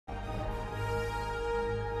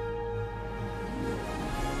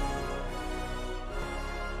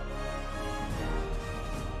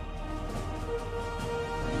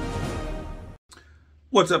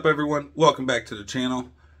What's up, everyone? Welcome back to the channel.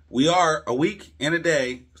 We are a week and a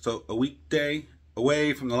day, so a weekday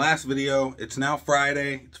away from the last video. It's now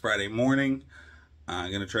Friday. It's Friday morning.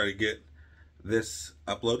 I'm going to try to get this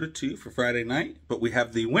uploaded to you for Friday night. But we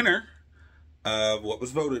have the winner of what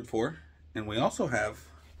was voted for. And we also have...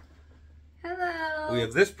 Hello. We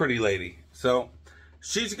have this pretty lady. So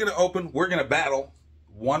she's going to open. We're going to battle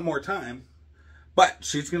one more time. But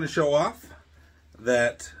she's going to show off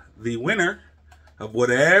that the winner of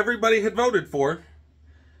what everybody had voted for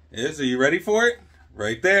is, are you ready for it?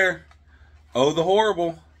 Right there. Oh, the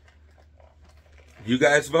horrible. You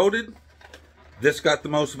guys voted. This got the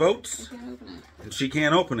most votes. I can't open it. And she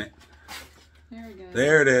can't open it. There we go.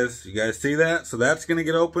 There it is. You guys see that? So that's going to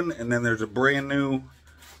get open. And then there's a brand new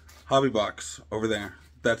hobby box over there.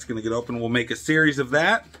 That's going to get open. We'll make a series of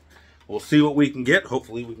that. We'll see what we can get.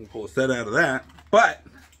 Hopefully we can pull a set out of that. But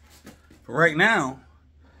for right now,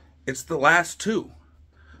 it's the last two.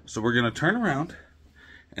 So we're going to turn around.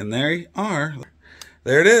 And there you are.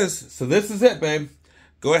 There it is. So this is it, babe.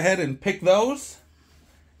 Go ahead and pick those.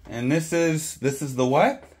 And this is the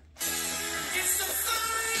what?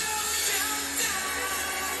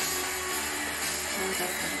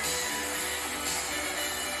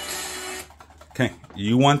 Okay,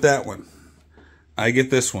 you want that one. I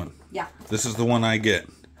get this one. Yeah. This is the one I get.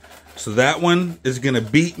 So that one is going to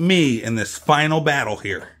beat me in this final battle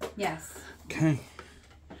here. Yes. Okay.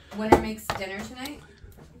 Winner makes dinner tonight?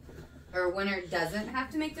 Or winner doesn't have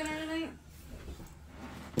to make dinner tonight?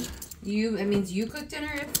 It means you cook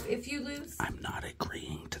dinner if you lose? I'm not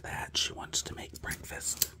agreeing to that. She wants to make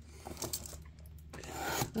breakfast.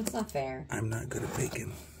 That's not fair. I'm not good at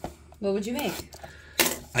baking. What would you make?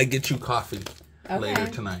 I get you coffee later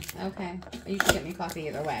tonight. Okay. You should get me coffee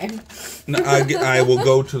either way. No, I will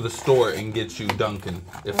go to the store and get you Dunkin'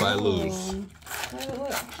 if I lose.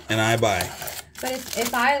 And I buy. But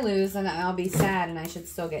if I lose, then I'll be sad, and I should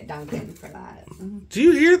still get Dunkin' for that. Do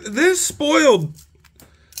you hear this spoiled,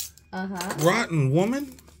 rotten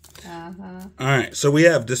woman? All right, so we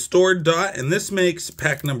have Distorted Dot, and this makes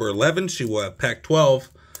pack number 11. She will have pack 12.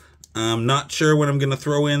 I'm not sure when I'm going to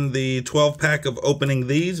throw in the 12 pack of opening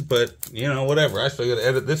these, but, you know, whatever. I still got to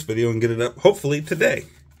edit this video and get it up, hopefully, today.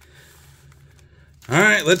 All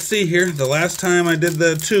right, let's see here. The last time I did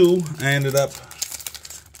the 2, I ended up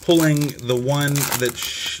pulling the one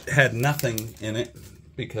that had nothing in it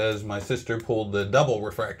because my sister pulled the double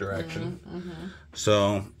refractor action.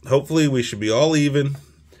 So, hopefully, we should be all even.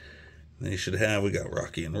 They should have, we got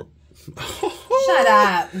Rocky and... Shut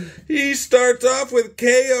up. He starts off with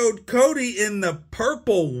KO'd Cody in the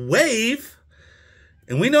purple wave.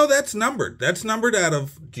 And we know that's numbered. That's numbered out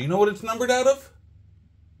of... Do you know what it's numbered out of?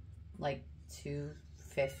 Like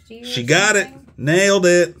 250 She got it. Nailed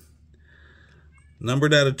it.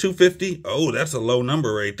 Numbered out of 250. Oh, that's a low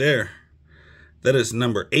number right there. That is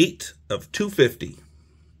number 8 of 250.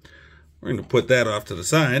 We're going to put that off to the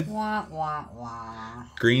side. Wah, wah, wah.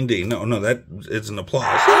 Green D. No, that is an applause.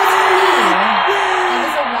 That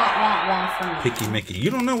was a wah, wah, wah for me. Picky Mickey.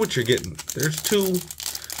 You don't know what you're getting. There's 2.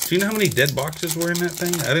 Do you know how many dead boxes were in that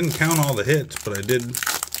thing? I didn't count all the hits, but I did.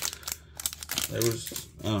 There was,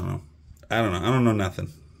 I don't know nothing.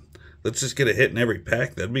 Let's just get a hit in every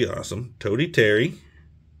pack. That'd be awesome. Toady Terry.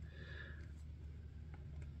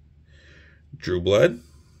 Drew Blood.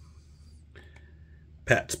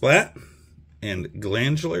 Pat Splat. And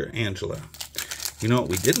Glandular Angela. You know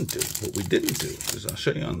what we didn't do? What we didn't do is, I'll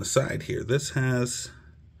show you on the side here. This has,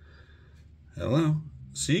 hello.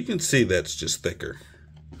 So you can see that's just thicker.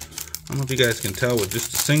 I don't know if you guys can tell with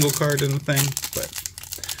just a single card in the thing, but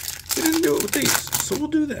we didn't do it with these. So we'll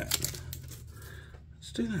do that.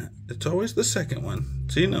 Let's do that. It's always the second one.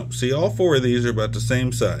 See, all 4 of these are about the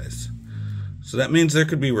same size. So that means there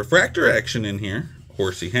could be refractor action in here.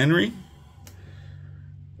 Horsey Henry.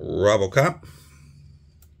 Robocop.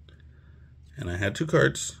 And I had 2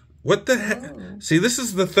 cards. What the heck? Oh. See, this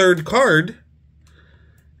is the 3rd card.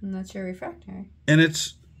 And that's your refractor. And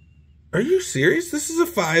it's... Are you serious? This is a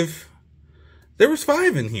 5. There was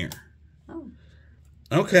 5 in here. Oh.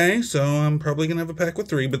 Okay, so I'm probably going to have a pack with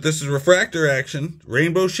 3. But this is refractor action.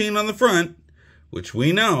 Rainbow sheen on the front. Which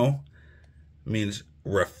we know means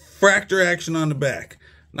refractor action on the back.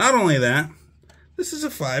 Not only that, this is a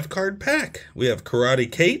 5-card pack. We have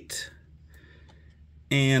Karate Kate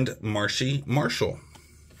and Marshy Marshall.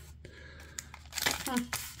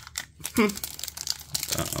 Uh-oh.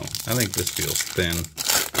 I think this feels thin.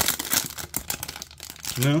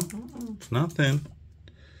 No, it's not thin.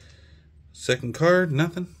 Second card,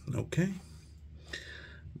 nothing. Okay.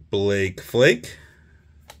 Blake Flake.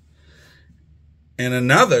 And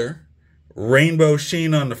another rainbow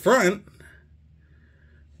sheen on the front.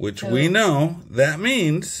 which we know that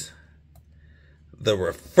means the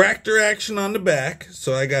refractor action on the back.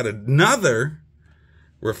 So I got another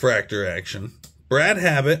refractor action. Brad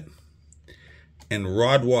Habit and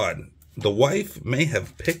Rod Wad. The wife may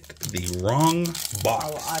have picked the wrong box.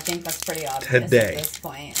 Oh, I think that's pretty obvious today. At this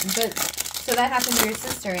point. But so that happened to your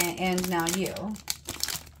sister and now you.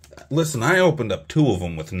 Listen, I opened up 2 of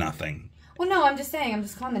them with nothing. Well, no, I'm just saying. I'm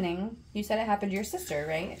just commenting. You said it happened to your sister,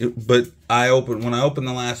 right? But when I opened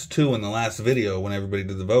the last 2 in the last video, when everybody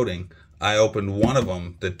did the voting, I opened one of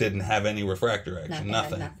them that didn't have any refractor action.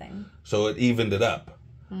 Nothing. So it evened it up.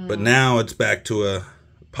 But now it's back to a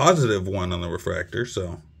positive 1 on the refractor.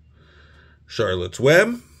 So Charlotte's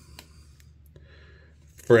Web,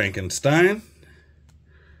 Frankenstein,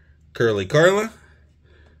 Curly Carla,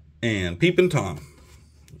 and Peepin' Tom.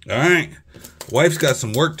 All right. Wife's got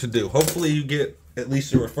some work to do. Hopefully you get at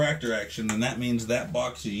least a refractor action, and that means that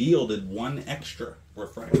box yielded 1 extra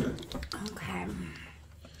refractor. Okay.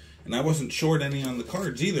 And I wasn't short any on the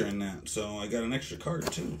cards either in that, so I got an extra card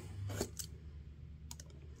too.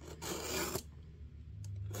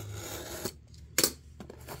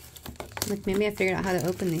 Like, maybe I figured out how to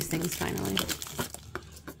open these things finally.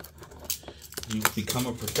 You've become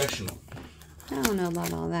a professional. I don't know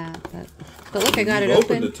about all that, but look, I got it open.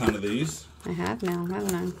 open. Opened a ton of these. I have now,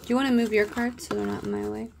 haven't I? Do you want to move your cards so they're not in my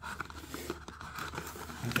way?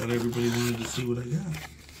 I thought everybody wanted to see what I got.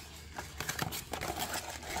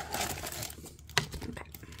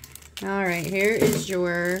 Okay. All right, here is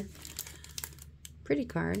your pretty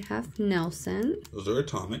card. Half Nelson. Those are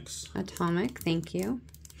atomics. Atomic, thank you.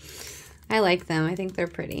 I like them. I think they're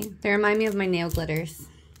pretty. They remind me of my nail glitters.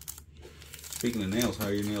 Speaking of nails, how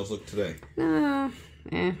your nails look today? No,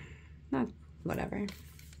 not whatever.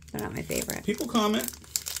 They're not my favorite. People comment.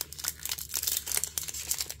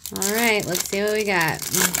 All right, let's see what we got.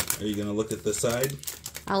 Are you going to look at the side?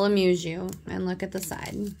 I'll amuse you and look at the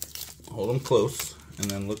side. Hold them close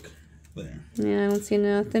and then look there. Yeah, I don't see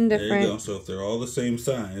nothing different. There you go. So if they're all the same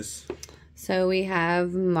size. So we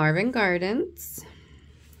have Marvin Gardens,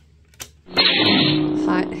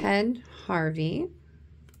 Hothead Harvey.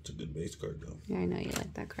 It's a good base card, though. Yeah, I know you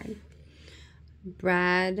like that card.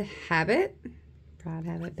 Brad Habit. Brad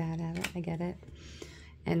Habit, Bad Habit. I get it.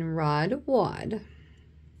 And Rod Wad.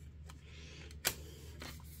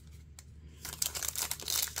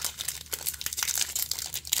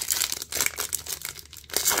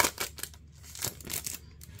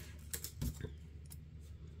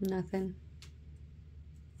 Nothing.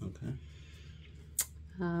 Okay.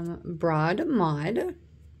 Broad Mod.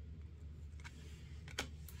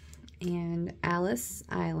 And Alice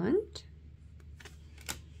Island.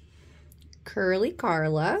 Curly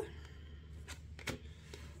Carla.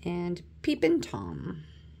 And Peepin' Tom.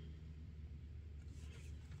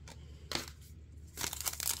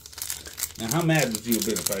 Now, how mad would you have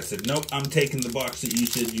been if I said, nope, I'm taking the box that you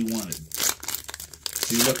said you wanted?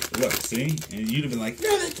 See, look, see? And you'd have been like,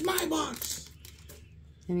 no, that's my box.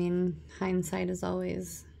 I mean, hindsight is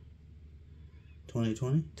always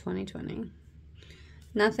 2020? 2020.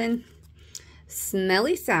 Nothing.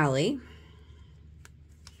 Smelly Sally.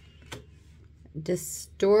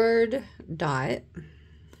 Distorted Dot.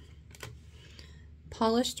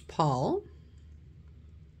 Polished Paul.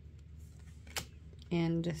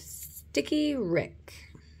 And Sticky Rick.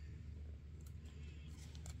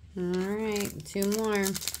 Alright, 2 more.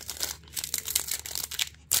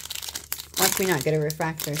 Watch me not get a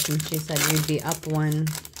refractor since you said you'd be up 1.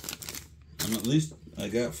 At least I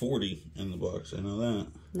got 40 in the box. I know that.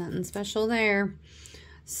 Nothing special there.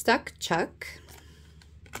 Stuck Chuck.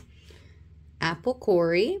 Apple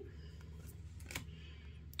Corey.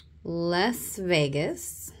 Las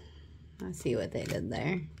Vegas. I see what they did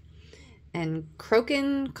there. And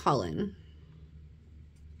Crokin Colin.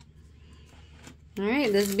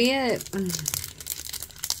 Alright, this be it.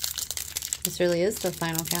 This really is the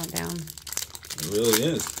final countdown. It really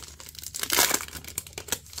is.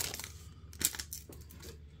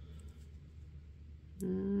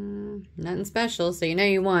 Nothing special, so you know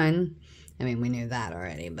you won. I mean, we knew that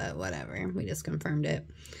already, but whatever. We just confirmed it.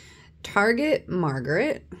 Target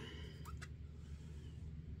Margaret.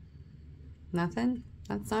 Nothing?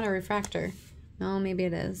 That's not a refractor. No, maybe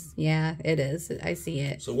it is. Yeah, it is. I see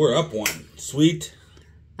it. So we're up 1. Sweet.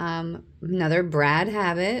 Another Brad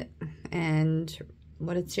Habit. And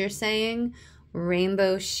what it's you're saying?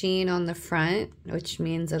 Rainbow sheen on the front, which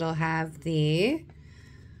means it'll have the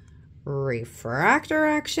refractor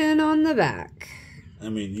action on the back. I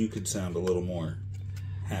mean, you could sound a little more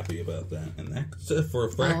happy about that. And that's for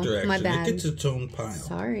refractor action. My bad. It gets its own pile.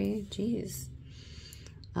 Sorry, jeez.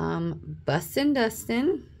 Bustin'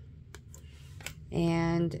 Dustin.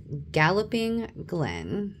 and Galloping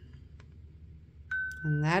Glen.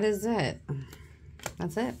 And that is it.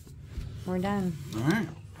 That's it. We're done. All right.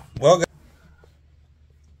 Well, guys,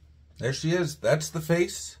 there she is. That's the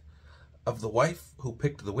face of the wife who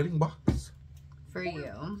picked the winning box. For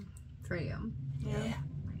you. For you. Yeah.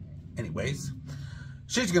 Anyways,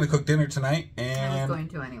 she's going to cook dinner tonight. And I was going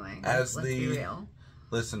to anyway. Let's be real.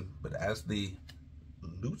 Listen, but as the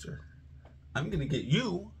loser, I'm going to get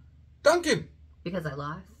you Duncan. Because I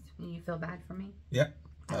lost and you feel bad for me? Yeah,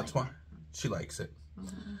 that's why. She likes it.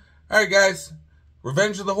 All right, guys.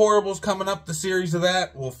 Revenge of the Horribles coming up, the series of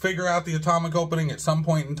that. We'll figure out the atomic opening at some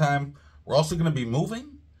point in time. We're also going to be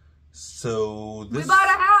moving. So this... We bought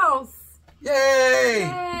a house. Yay!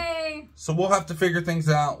 Yay! So we'll have to figure things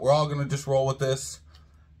out. We're all going to just roll with this.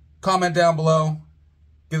 Comment down below.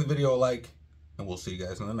 Give the video a like. And we'll see you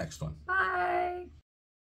guys in the next one. Bye.